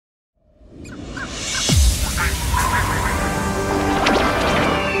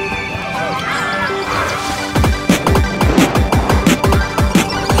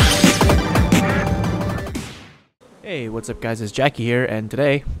what's up guys, it's Jackie here, and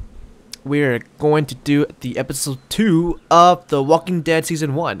today we're going to do the episode 2 of The Walking Dead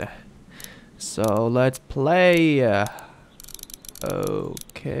Season 1. So let's play.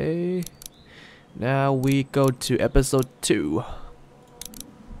 Okay. Now we go to episode 2.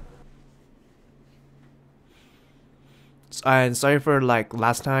 And sorry for like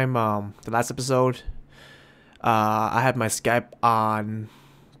last time, the last episode. I had my Skype on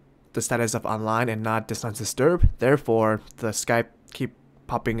the status of online and not does not disturb. Therefore, the Skype keep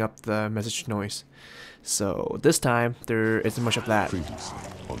popping up the message noise. So this time there isn't much of that. Previously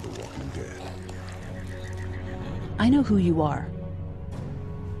on The Walking Dead. I know who you are.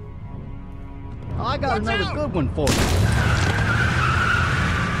 Oh, I got another good one for you.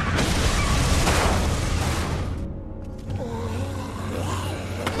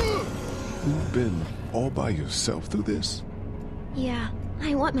 You've been all by yourself through this? Yeah,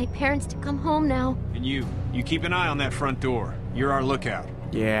 I want my parents to come home now. And you keep an eye on that front door. You're our lookout.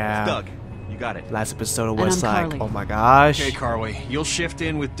 Yeah. Doug, you got it. Last episode And was I'm like, Carly. oh my gosh. Okay, Carly, you'll shift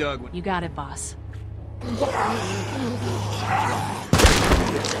in with Doug. You got it, boss.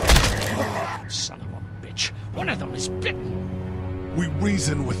 Son of a bitch. One of them is bitten. We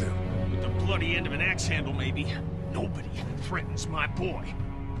reason with him. With the bloody end of an axe handle, maybe. Nobody threatens my boy.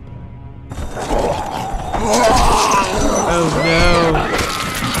 Oh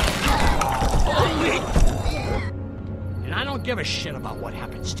And I don't give a shit about what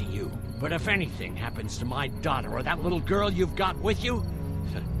happens to you. But if anything happens to my daughter or that little girl you've got with you,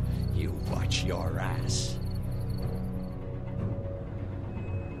 you watch your ass. no.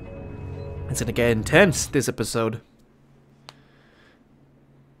 It's gonna get intense this episode.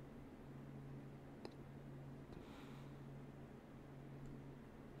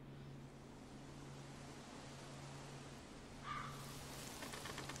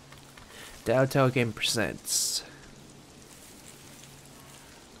 Downtown Game presents.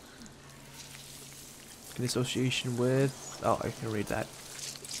 In association with. Oh, I can read that.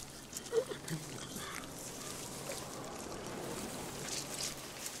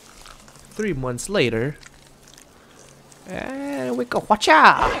 Three months later. And we go. Watch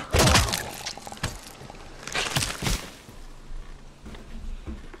out!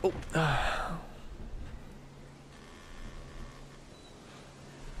 Oh.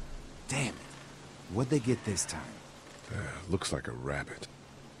 Damn it. What'd they get this time? Looks like a rabbit.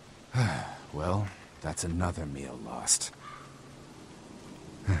 Well, that's another meal lost.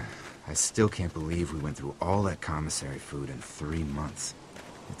 I still can't believe we went through all that commissary food in 3 months.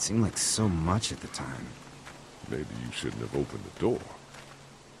 It seemed like so much at the time. Maybe you shouldn't have opened the door.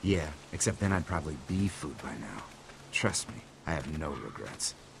 Yeah, except then I'd probably be food by now. Trust me, I have no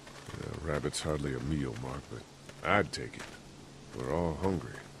regrets. Rabbit's hardly a meal, Mark, but I'd take it. We're all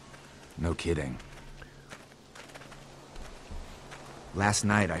hungry. No kidding. Last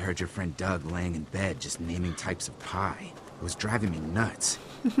night I heard your friend Doug laying in bed just naming types of pie. It was driving me nuts.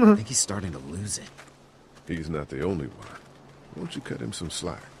 I think he's starting to lose it. He's not the only one. Won't you cut him some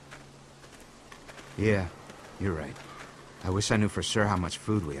slack? Yeah, you're right. I wish I knew for sure how much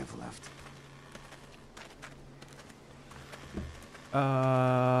food we have left.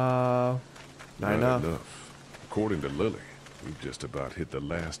 Not enough. According to Lily, we've just about hit the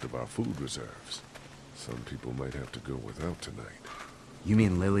last of our food reserves. Some people might have to go without tonight. You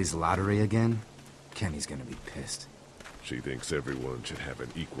mean Lily's lottery again? Kenny's gonna be pissed. She thinks everyone should have an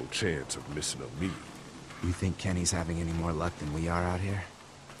equal chance of missing a meal. You think Kenny's having any more luck than we are out here?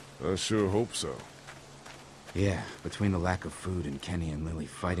 I sure hope so. Yeah, between the lack of food and Kenny and Lily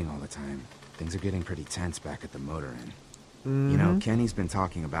fighting all the time, things are getting pretty tense back at the motor inn. You know, Kenny's been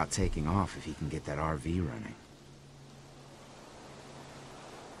talking about taking off if he can get that RV running.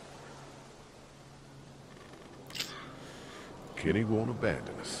 Kenny won't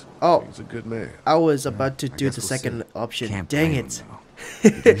abandon us. Oh. He's a good man. I was about to I do guess the we'll second see. option. Can't Dang blame it. him, though.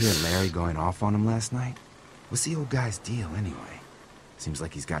 Did you hear Larry going off on him last night? What's the old guy's deal, anyway? Seems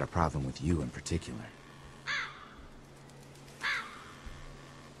like he's got a problem with you in particular.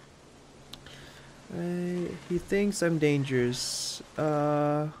 He thinks I'm dangerous. He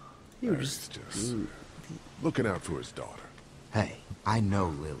was He's just looking out for his daughter. Hey, I know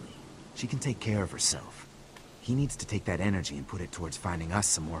Lily. She can take care of herself. He needs to take that energy and put it towards finding us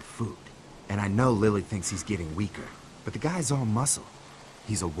some more food. And I know Lily thinks he's getting weaker, but the guy's all muscle.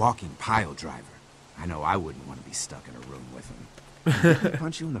 He's a walking pile driver. I know I wouldn't want to be stuck in a room with him. Did he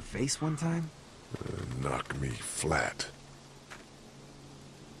punch you in the face one time? Knock me flat.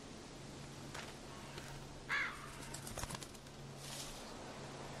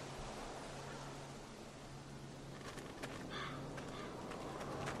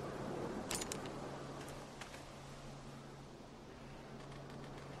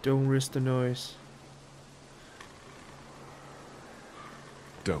 Don't risk the noise.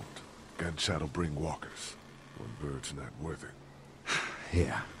 Don't. Gunshot'll bring walkers. One bird's not worth it.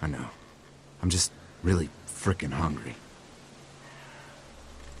 Yeah, I know. I'm just really frickin' hungry.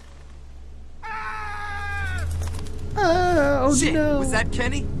 Oh Shit, no! was that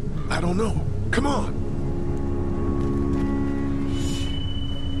Kenny? I don't know. Come on.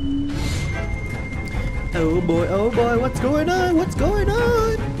 Oh boy, what's going on? What's going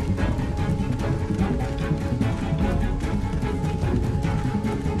on?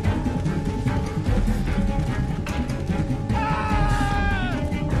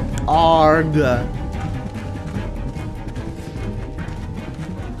 Arg!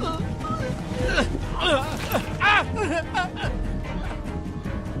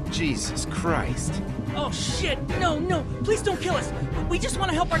 Jesus Christ. Oh shit! No, no! Please don't kill us! We just want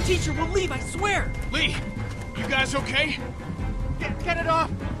to help our teacher. We'll leave, I swear! Lee, you guys okay? Get it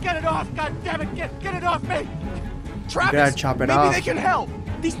off! Get it off! God damn it! Get it off me! You gotta chop it off. Maybe they can help!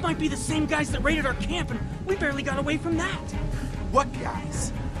 These might be the same guys that raided our camp, and we barely got away from that. What guys?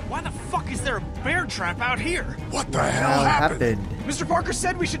 Why the fuck is there a bear trap out here? What the hell happened? Mr. Parker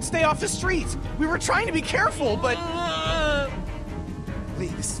said we should stay off the streets. We were trying to be careful, but... Lee,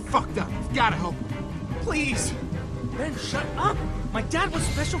 this is fucked up. You've gotta help him. Please, Ben, shut up! My dad was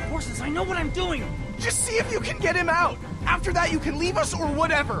special forces. I know what I'm doing. just see if you can get him out. After that, you can leave us or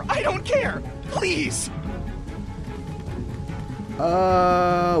whatever. I don't care. Please.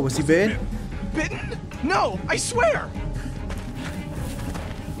 Was he bitten? Bitten? No, I swear.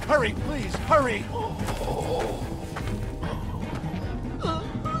 Hurry, please, hurry.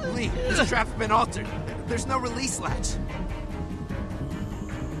 Lee, this trap's been altered. There's no release latch.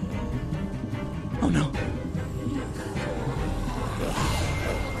 Oh no.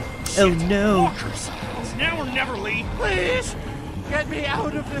 Oh no! Walkers! It's now or never, Lee! Please, get me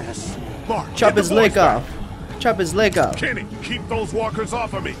out of this. Mark, Chop get the his leg boys back. off! Chop his leg off! Kenny, keep those walkers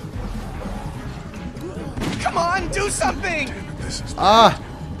off of me. Come on, do something. This is Ah!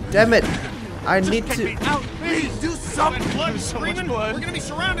 Damn it! I need Get to. me out, please. Do That something. blood There's so much screaming! blood. We're gonna be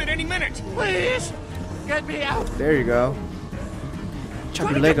surrounded any minute! Please, get me out. There you go. Chop Try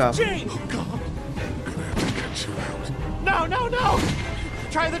your to leg get off. the chain. I'm gonna have to cut you out. No, no, no.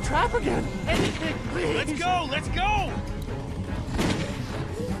 Try the trap again. Anything, please. Let's go! Let's go!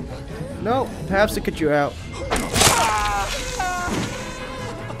 No, perhaps to cut you out.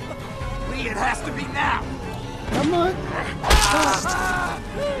 Lee, it has to be now. Come on.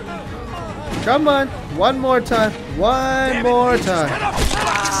 Come on. One more time. One more time.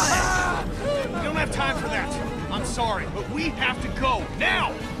 We don't have time for that. I'm sorry, but we have to go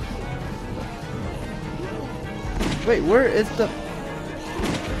now! Wait, where is the.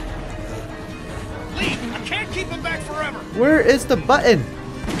 Lee, I can't keep him back forever! Where is the button?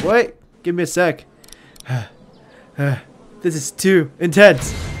 Wait, give me a sec. This is too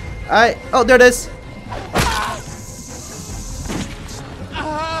intense. Oh, there it is.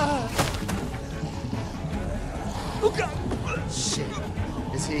 Oh god! Shit.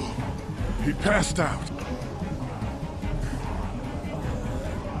 Is he? He passed out.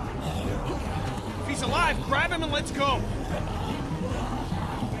 If he's alive, grab him and let's go!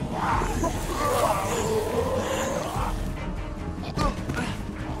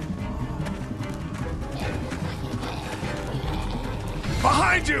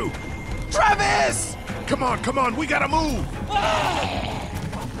 Behind you! Travis! Come on, we gotta move!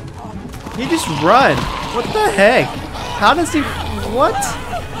 He just run. What the heck? How does he? What?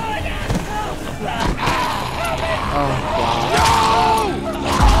 Oh wow.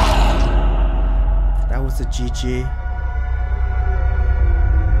 That was a GG.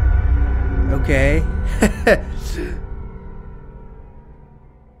 Okay.